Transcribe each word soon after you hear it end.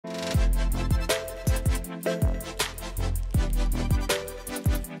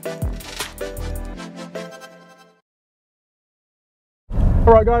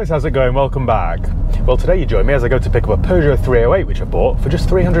Alright guys, how's it going? Welcome back. Well, today you join me as I go to pick up a Peugeot 308 which I bought for just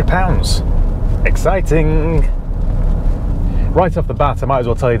 £300. Exciting! Right off the bat, I might as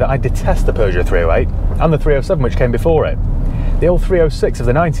well tell you that I detest the Peugeot 308 and the 307 which came before it. The old 306 of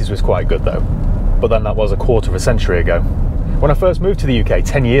the 90s was quite good though, but then that was a quarter of a century ago. When I first moved to the UK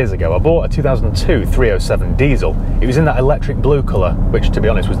 10 years ago, I bought a 2002 307 diesel. It was in that electric blue colour, which to be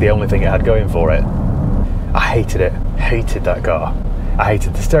honest was the only thing it had going for it. I hated it, hated that car. I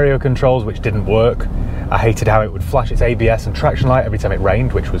hated the stereo controls, which didn't work. I hated how it would flash its ABS and traction light every time it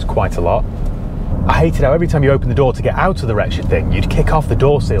rained, which was quite a lot. I hated how every time you opened the door to get out of the wretched thing, you'd kick off the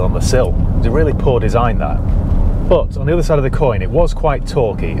door seal on the sill. It was a really poor design, that. But on the other side of the coin, it was quite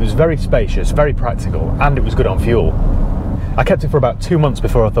torquey, it was very spacious, very practical, and it was good on fuel. I kept it for about 2 months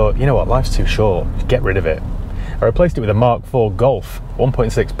before I thought, you know what, life's too short, get rid of it. I replaced it with a Mark IV Golf,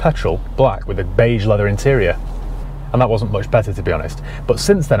 1.6 petrol, black with a beige leather interior. And that wasn't much better, to be honest. But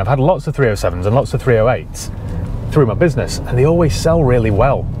since then I've had lots of 307s and lots of 308s through my business, and they always sell really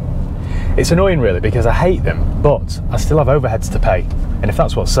well. It's annoying really because I hate them, but I still have overheads to pay, and if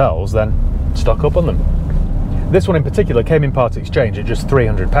that's what sells, then stock up on them. This one in particular came in part exchange at just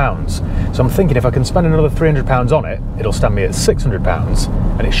 £300, so I'm thinking if I can spend another £300 on it, it'll stand me at £600,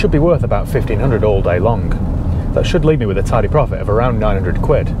 and it should be worth about £1,500 all day long. That should leave me with a tidy profit of around 900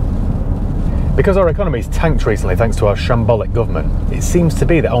 quid. Because our economy's tanked recently thanks to our shambolic government, it seems to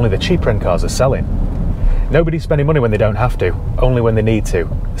be that only the cheaper end cars are selling. Nobody's spending money when they don't have to, only when they need to.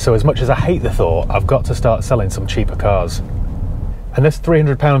 So as much as I hate the thought, I've got to start selling some cheaper cars. And this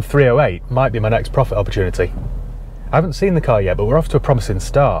 £300 308 might be my next profit opportunity. I haven't seen the car yet, but we're off to a promising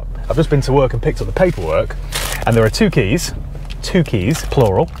start. I've just been to work and picked up the paperwork, and there are two keys,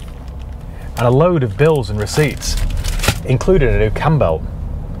 plural, and a load of bills and receipts, including a new cam belt.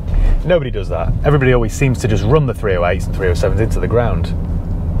 Nobody does that. Everybody always seems to just run the 308s and 307s into the ground.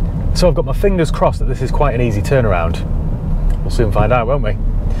 So I've got my fingers crossed that this is quite an easy turnaround. We'll soon find out, won't we?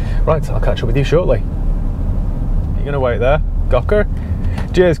 Right, I'll catch up with you shortly. You gonna wait there, Gawker?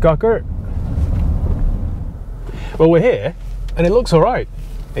 Cheers, Gawker. Well, we're here, and it looks all right.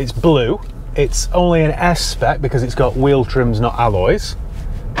 It's blue. It's only an S spec because it's got wheel trims, not alloys.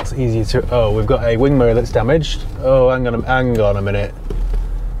 It's easier to... Oh, we've got a wing mirror that's damaged. Oh, hang on a minute.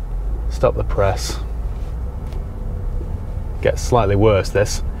 Stop the press. Gets slightly worse,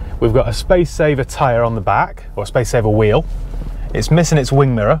 this. We've got a space saver tyre on the back, or a space saver wheel. It's missing its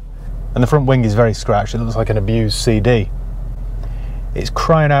wing mirror, and the front wing is very scratched. It looks like an abused CD. It's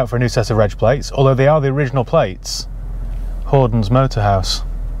crying out for a new set of reg plates, although they are the original plates. Horden's Motorhouse.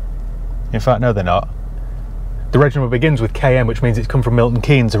 In fact, no, they're not. The reg number begins with KM, which means it's come from Milton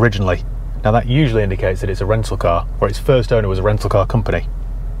Keynes originally. Now that usually indicates that it's a rental car, or its first owner was a rental car company.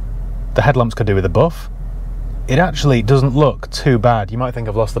 The headlamps could do with a buff. It actually doesn't look too bad. You might think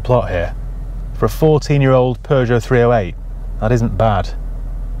I've lost the plot here. For a 14-year-old Peugeot 308, that isn't bad.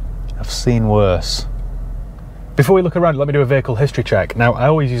 I've seen worse. Before we look around, let me do a vehicle history check. Now, I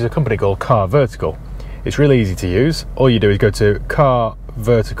always use a company called Car Vertical. It's really easy to use. All you do is go to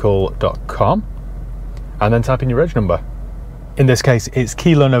carvertical.com and then type in your reg number. In this case, it's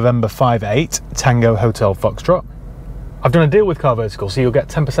Kilo November 58 Tango Hotel Foxtrot. I've done a deal with Car Vertical, so you'll get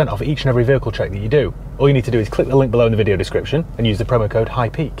 10% off each and every vehicle check that you do. All you need to do is click the link below in the video description and use the promo code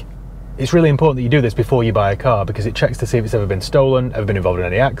HIGHPEAK. It's really important that you do this before you buy a car because it checks to see if it's ever been stolen, ever been involved in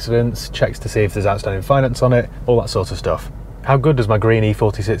any accidents, checks to see if there's outstanding finance on it, all that sort of stuff. How good does my green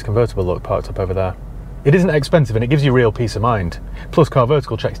E46 convertible look parked up over there? It isn't expensive and it gives you real peace of mind. Plus, Car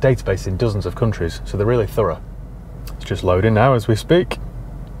Vertical checks databases in dozens of countries, so they're really thorough. It's just loading now as we speak.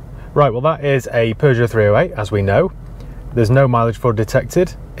 Right, well that is a Peugeot 308, as we know. There's no mileage fraud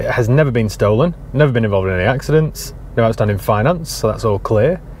detected. It has never been stolen, never been involved in any accidents, no outstanding finance, so that's all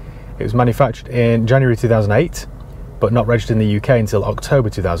clear. It was manufactured in January 2008, but not registered in the UK until October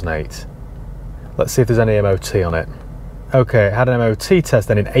 2008. Let's see if there's any MOT on it. Okay, it had an MOT test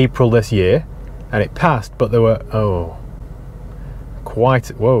then in April this year, and it passed, but there were,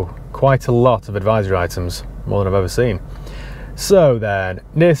 quite a lot of advisory items, more than I've ever seen. So then,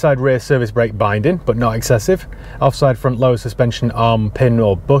 near side rear service brake binding, but not excessive. Offside front lower suspension arm pin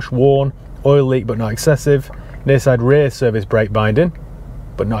or bush worn. Oil leak, but not excessive. Near side rear service brake binding,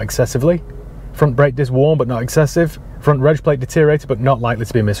 but not excessively. Front brake disc worn, but not excessive. Front reg plate deteriorated, but not likely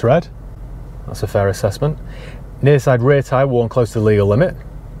to be misread. That's a fair assessment. Near side rear tyre worn close to the legal limit.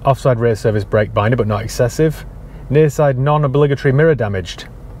 Offside rear service brake binder, but not excessive. Near side non-obligatory mirror damaged.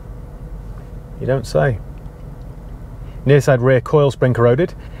 You don't say. Near side rear coil spring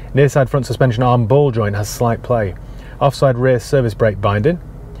corroded. Near side front suspension arm ball joint has slight play. Offside rear service brake binding.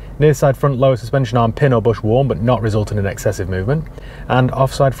 Near side front lower suspension arm pin or bush worn but not resulting in excessive movement. And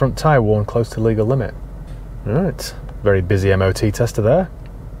offside front tyre worn close to legal limit. Right, very busy MOT tester there.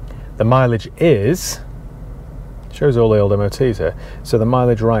 The mileage is, shows all the old MOTs here. So the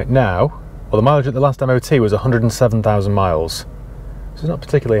mileage right now, well, the mileage at the last MOT was 107,000 miles. So it's not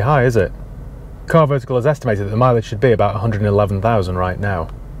particularly high, is it? Car Vertical has estimated that the mileage should be about 111,000 right now.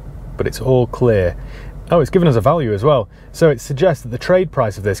 But it's all clear. Oh, it's given us a value as well. So it suggests that the trade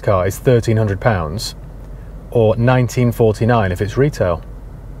price of this car is £1,300 or £1,949 if it's retail.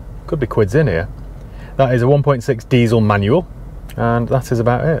 Could be quids in here. That is a 1.6 diesel manual, and that is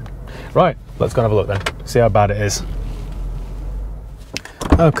about it. Right, let's go and have a look then, see how bad it is.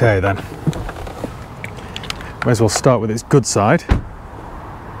 Okay then. May as well start with its good side.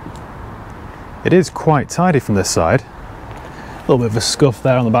 It is quite tidy from this side. A little bit of a scuff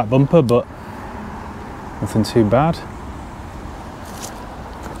there on the back bumper, but nothing too bad.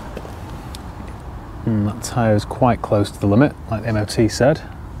 That tyre is quite close to the limit, like the MOT said.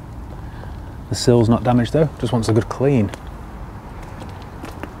 The sill's not damaged though, just wants a good clean.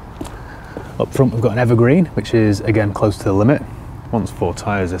 Up front we've got an evergreen, which is again close to the limit. Wants 4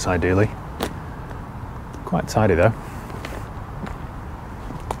 tyres this ideally. Quite tidy though.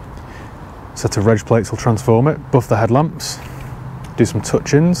 Set of reg plates will transform it, buff the headlamps, do some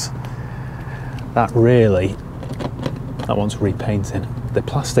touch-ins. That wants repainting. They're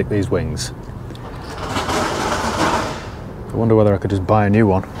plastic, these wings. I wonder whether I could just buy a new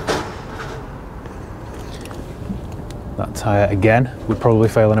one. That tyre again would probably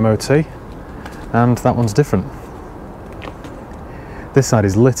fail an MOT, and that one's different. This side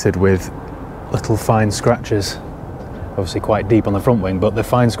is littered with little fine scratches, obviously quite deep on the front wing, but the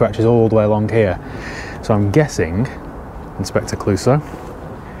fine scratches all the way along here. So I'm guessing, Inspector Clouseau,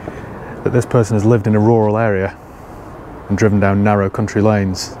 that this person has lived in a rural area and driven down narrow country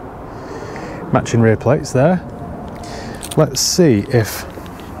lanes. Matching rear plates there. Let's see if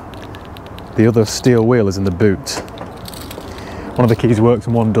the other steel wheel is in the boot. One of the keys works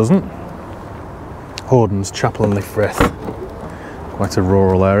and one doesn't. Hordens, Chapel and Frith. Quite a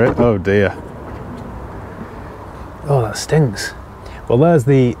rural area. Oh dear. Oh, that stinks. Well, there's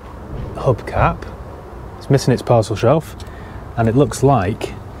the hubcap. It's missing its parcel shelf, and it looks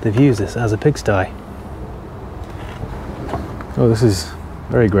like they've used this as a pigsty. Oh, this is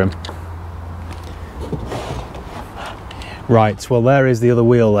very grim. Right, well there is the other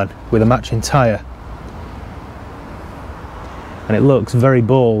wheel then, with a matching tyre. And it looks very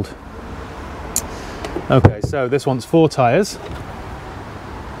bald. Okay, so this one's 4 tyres.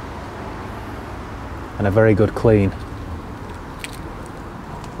 And a very good clean.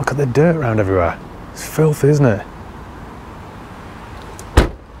 Look at the dirt around everywhere. It's filthy, isn't it?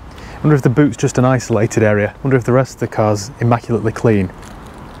 I wonder if the boot's just an isolated area. I wonder if the rest of the car's immaculately clean.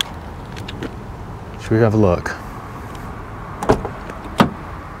 Should we have a look?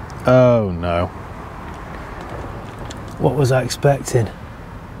 Oh no. What was I expecting?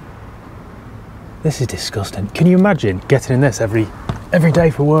 This is disgusting. Can you imagine getting in this every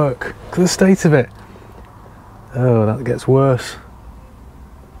day for work? Look at the state of it. Oh, that gets worse.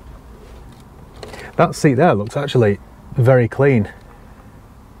 That seat there looks actually very clean.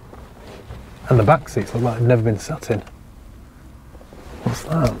 And the back seats look like they've never been sat in. What's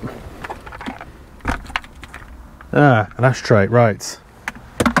that? Ah, an ashtray, right.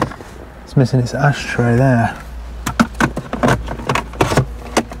 It's missing its ashtray there.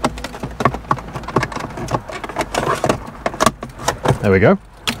 There we go.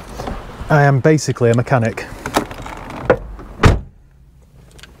 I am basically a mechanic.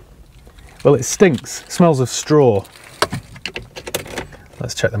 Well, it stinks. It smells of straw.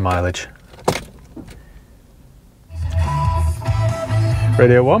 Let's check the mileage.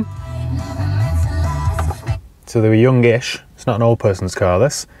 Radio 1. So they were youngish. It's not an old person's car,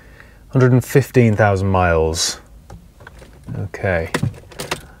 this. 115,000 miles. Okay.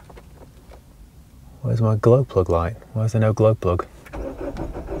 Where's my glow plug light? Why is there no glow plug?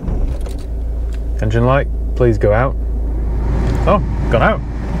 Engine light, please go out. Oh, gone out.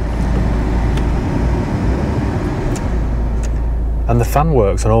 And the fan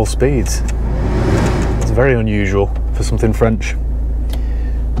works on all speeds. It's very unusual for something French.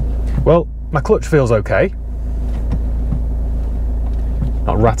 Well, my clutch feels okay.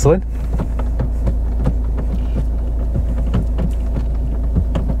 Not rattling.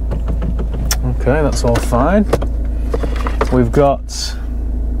 Okay, that's all fine. We've got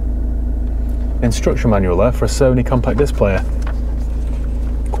instruction manual there for a Sony compact disc player.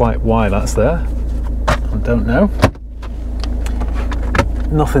 Quite why that's there, I don't know.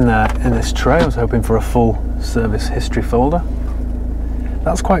 Nothing there in this tray. I was hoping for a full service history folder.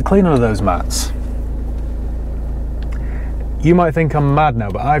 That's quite clean under those mats. You might think I'm mad now,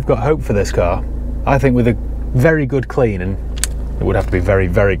 but I've got hope for this car. I think with a very good clean, and it would have to be very,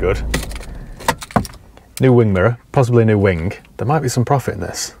 very good. New wing mirror, possibly a new wing. There might be some profit in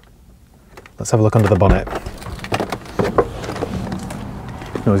this. Let's have a look under the bonnet.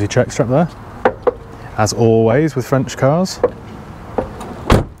 Noisy check strap there. As always with French cars. Let's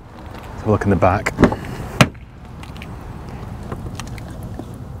have a look in the back.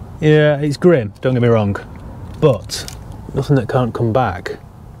 Yeah, it's grim, don't get me wrong, but nothing that can't come back.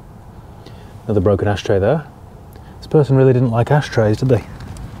 Another broken ashtray there. This person really didn't like ashtrays, did they?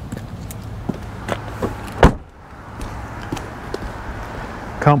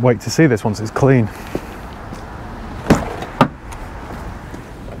 Can't wait to see this once it's clean.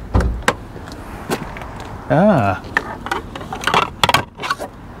 Ah.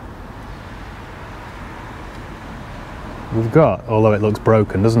 We've got, although it looks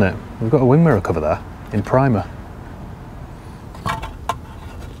broken, doesn't it? We've got a wing mirror cover there, in primer. I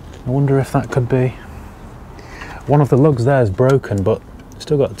wonder if that could be... One of the lugs there is broken, but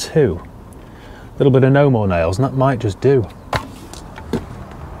still got two. A little bit of no more nails, and that might just do.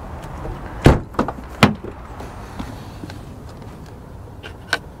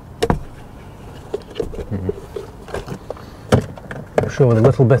 I'm sure with a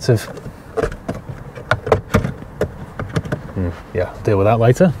little bit of... yeah, deal with that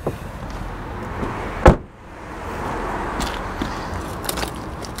later.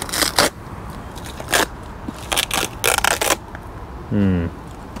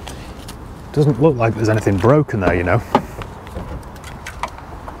 Doesn't look like there's anything broken there, you know.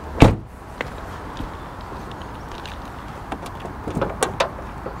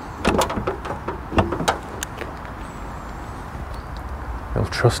 The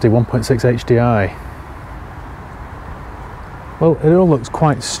old trusty 1.6 HDI. Well, it all looks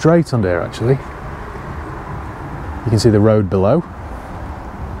quite straight under here, actually. You can see the road below.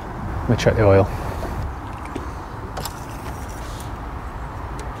 Let me check the oil.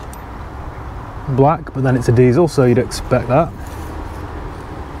 Black, but then it's a diesel, so you'd expect that.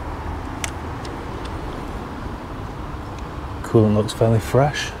 Coolant looks fairly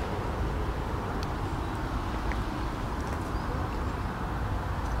fresh.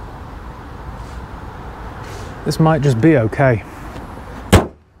 This might just be okay.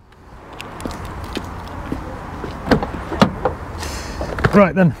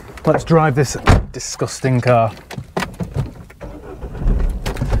 Right then, let's drive this disgusting car.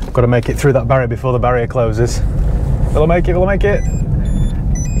 Got to make it through that barrier before the barrier closes. Will I make it? Will I make it?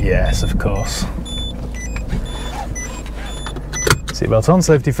 Yes, of course. Seatbelt on,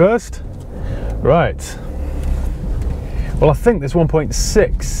 safety first. Right. Well, I think this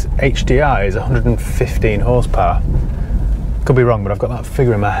 1.6 HDI is 115 horsepower. Could be wrong, but I've got that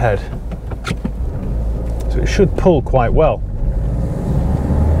figure in my head. So it should pull quite well.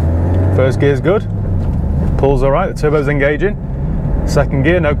 First gear's good. Pulls all right, the turbo's engaging. Second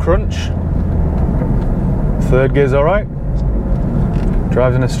gear, no crunch. Third gear's all right.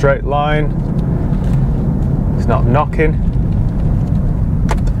 Drives in a straight line. It's not knocking.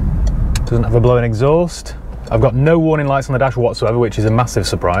 Doesn't have a blowing exhaust. I've got no warning lights on the dash whatsoever, which is a massive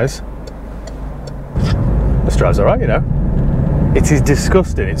surprise. This drives all right, you know. It is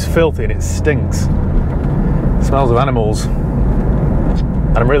disgusting, it's filthy and it stinks. It smells of animals.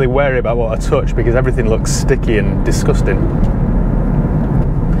 And I'm really wary about what I touch because everything looks sticky and disgusting.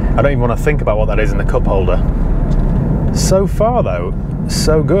 I don't even want to think about what that is in the cup holder. So far though,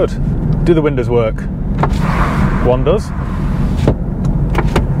 so good. Do the windows work? One does.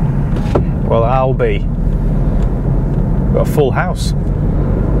 Well, I'll be. Got a full house.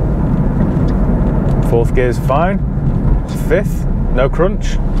 Fourth gear's fine. Fifth, no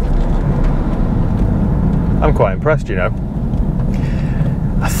crunch. I'm quite impressed, you know.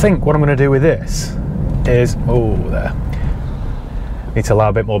 I think what I'm going to do with this is, oh, there. Need to allow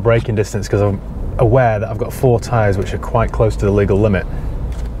a bit more braking distance because I'm aware that I've got 4 tyres which are quite close to the legal limit.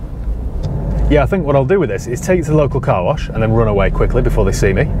 Yeah, I think what I'll do with this is take it to the local car wash and then run away quickly before they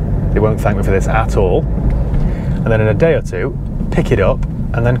see me. They won't thank me for this at all. And then in a day or two, pick it up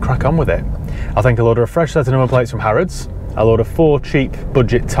and then crack on with it. I think I'll order a fresh set of number plates from Harrods. I'll order 4 cheap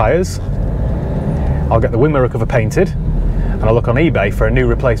budget tyres. I'll get the wing mirror cover painted and I'll look on eBay for a new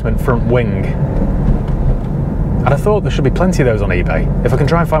replacement front wing. And I thought there should be plenty of those on eBay. If I can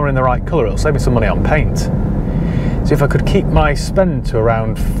try and find one in the right colour, it'll save me some money on paint. So if I could keep my spend to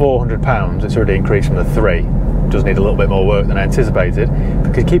around £400, it's already increased from the 3, does need a little bit more work than I anticipated. If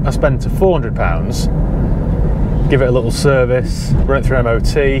I could keep my spend to £400, give it a little service, run it through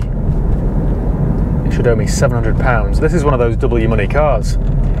MOT, should owe me £700. This is one of those double your money cars.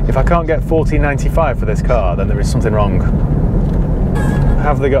 If I can't get £14.95 for this car, then there is something wrong.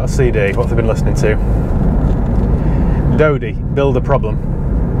 Have they got a CD? What have they been listening to? Dodie, Build a Problem.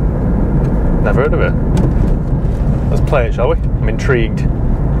 Never heard of it. Let's play it, shall we? I'm intrigued.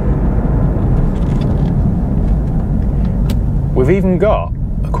 We've even got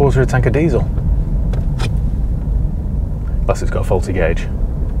a quarter of a tank of diesel. Unless it's got a faulty gauge.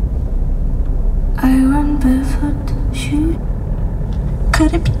 I run barefoot, shoot.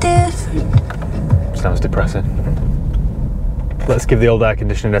 Could it be different? Sounds depressing. Let's give the old air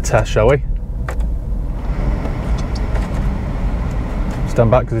conditioning a test, shall we? Stand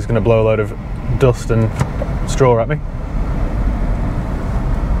back because it's going to blow a load of dust and straw at me.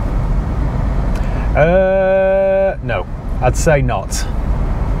 No, I'd say not.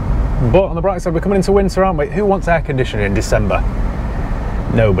 But on the bright side, we're coming into winter, aren't we? Who wants air conditioning in December?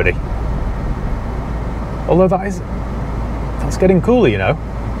 Nobody. Although that's getting cooler, you know.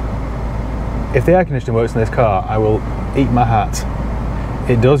 If the air conditioning works in this car, I will eat my hat.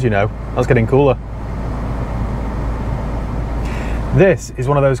 It does, you know. That's getting cooler. This is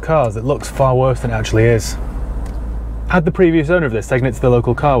one of those cars that looks far worse than it actually is. Had the previous owner of this taken it to the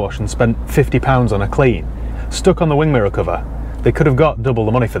local car wash and spent £50 on a clean, stuck on the wing mirror cover, they could have got double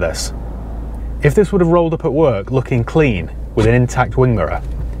the money for this. If this would have rolled up at work looking clean with an intact wing mirror,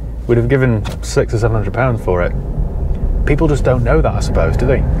 we'd have given £600 or £700 for it. People just don't know that, I suppose, do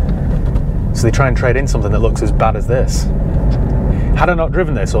they? So they try and trade in something that looks as bad as this. Had I not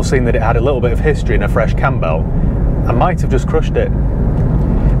driven this or seen that it had a little bit of history and a fresh cam belt, I might have just crushed it.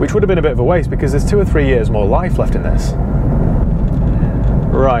 Which would have been a bit of a waste because there's 2 or 3 years more life left in this.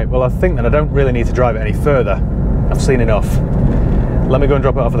 Right, well I think that I don't really need to drive it any further. I've seen enough. Let me go and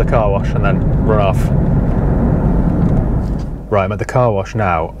drop it off at the car wash and then run off. Right, I'm at the car wash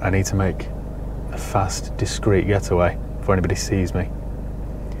now. I need to make a fast, discreet getaway before anybody sees me.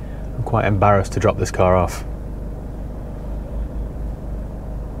 I'm quite embarrassed to drop this car off.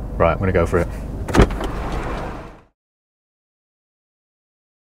 Right, I'm going to go for it.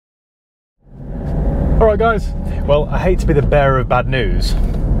 Alright guys, well I hate to be the bearer of bad news.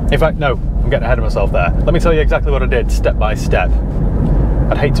 In fact, no, I'm getting ahead of myself there. Let me tell you exactly what I did, step by step.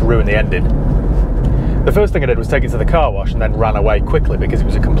 I'd hate to ruin the ending. The first thing I did was take it to the car wash and then ran away quickly because it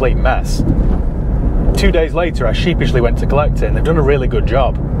was a complete mess. 2 days later I sheepishly went to collect it and they've done a really good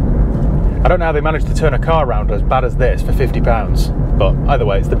job. I don't know how they managed to turn a car around as bad as this for £50, but either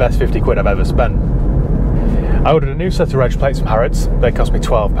way it's the best 50 quid I've ever spent. I ordered a new set of reg plates from Harrods. They cost me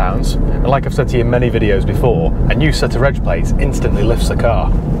 £12, and like I've said to you in many videos before, a new set of reg plates instantly lifts a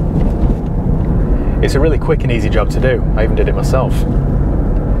car. It's a really quick and easy job to do. I even did it myself.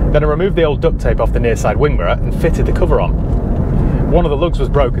 Then I removed the old duct tape off the near side wing mirror and fitted the cover on. One of the lugs was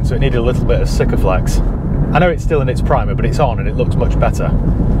broken, so it needed a little bit of Sikaflex. I know it's still in its primer, but it's on and it looks much better.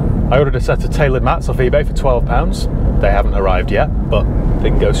 I ordered a set of tailored mats off eBay for £12. They haven't arrived yet, but they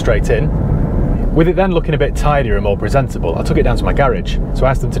can go straight in. With it then looking a bit tidier and more presentable, I took it down to my garage, so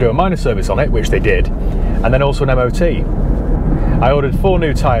I asked them to do a minor service on it, which they did, and then also an MOT. I ordered 4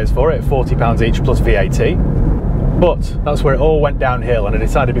 new tyres for it, £40 each plus VAT, but that's where it all went downhill and I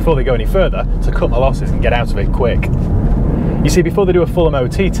decided before they go any further to cut my losses and get out of it quick. You see, before they do a full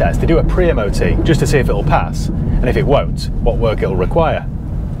MOT test, they do a pre-MOT just to see if it'll pass, and if it won't, what work it'll require.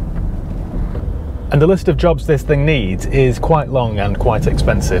 And the list of jobs this thing needs is quite long and quite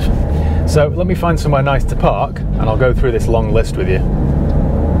expensive. So let me find somewhere nice to park and I'll go through this long list with you.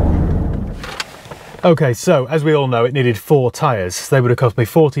 Okay, so as we all know, it needed 4 tyres. They would have cost me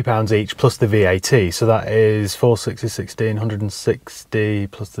 £40 each plus the VAT. So that is 460, 16, 160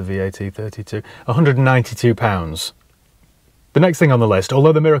 plus the VAT, 32, £192. The next thing on the list,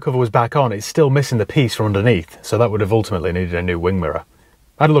 although the mirror cover was back on, it's still missing the piece from underneath. So that would have ultimately needed a new wing mirror.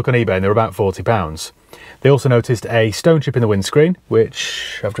 I had a look on eBay and they were about £40. They also noticed a stone chip in the windscreen,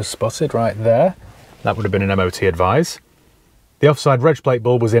 which I've just spotted right there. That would have been an MOT advise. The offside reg plate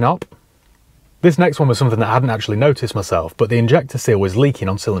bulb was in op. This next one was something that I hadn't actually noticed myself, but the injector seal was leaking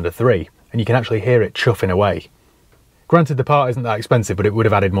on cylinder 3, and you can actually hear it chuffing away. Granted, the part isn't that expensive, but it would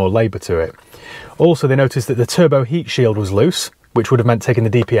have added more labour to it. Also, they noticed that the turbo heat shield was loose, which would have meant taking the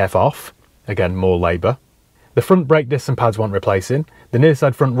DPF off. Again, more labour. The front brake discs and pads want replacing. The near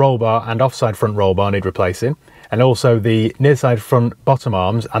side front roll bar and offside front roll bar need replacing. And also the near side front bottom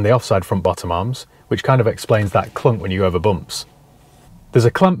arms and the offside front bottom arms, which kind of explains that clunk when you go over bumps. There's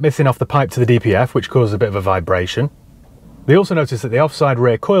a clamp missing off the pipe to the DPF, which causes a bit of a vibration. They also noticed that the offside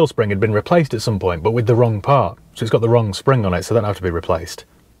rear coil spring had been replaced at some point, but with the wrong part. So it's got the wrong spring on it, so that have to be replaced.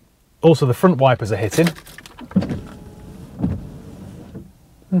 Also, the front wipers are hitting.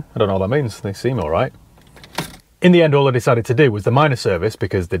 I don't know what that means. They seem all right. In the end, all I decided to do was the minor service,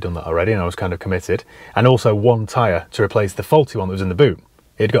 because they'd done that already and I was kind of committed, and also one tyre to replace the faulty one that was in the boot.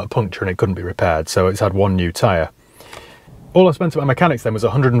 It got a puncture and it couldn't be repaired, so it's had one new tyre. All I spent at my mechanics then was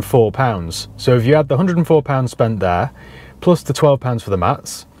 £104. So if you add the £104 spent there, plus the £12 for the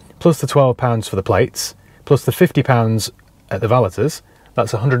mats, plus the £12 for the plates, plus the £50 at the valeters,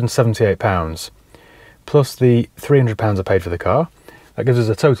 that's £178. Plus the £300 I paid for the car, that gives us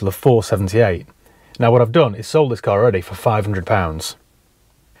a total of £478. Now what I've done is sold this car already for £500.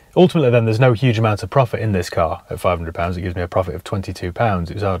 Ultimately then, there's no huge amount of profit in this car at £500. It gives me a profit of £22.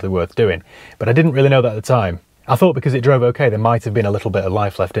 It was hardly worth doing, but I didn't really know that at the time. I thought because it drove okay there might have been a little bit of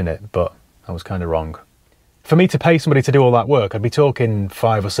life left in it, but I was kind of wrong. For me to pay somebody to do all that work, I'd be talking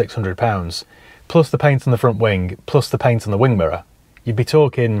 £500 or £600, plus the paint on the front wing, plus the paint on the wing mirror. You'd be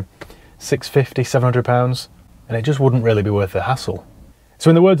talking £650, £700, and it just wouldn't really be worth the hassle. So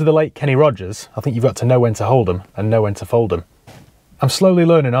in the words of the late Kenny Rogers, I think you've got to know when to hold them and know when to fold them. I'm slowly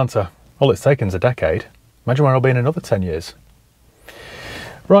learning, aren't I? All it's taken is a decade. Imagine where I'll be in another 10 years.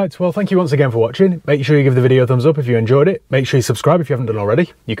 Right, well, thank you once again for watching. Make sure you give the video a thumbs up if you enjoyed it. Make sure you subscribe if you haven't done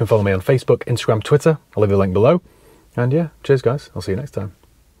already. You can follow me on Facebook, Instagram, Twitter. I'll leave the link below. And yeah, cheers guys. I'll see you next time.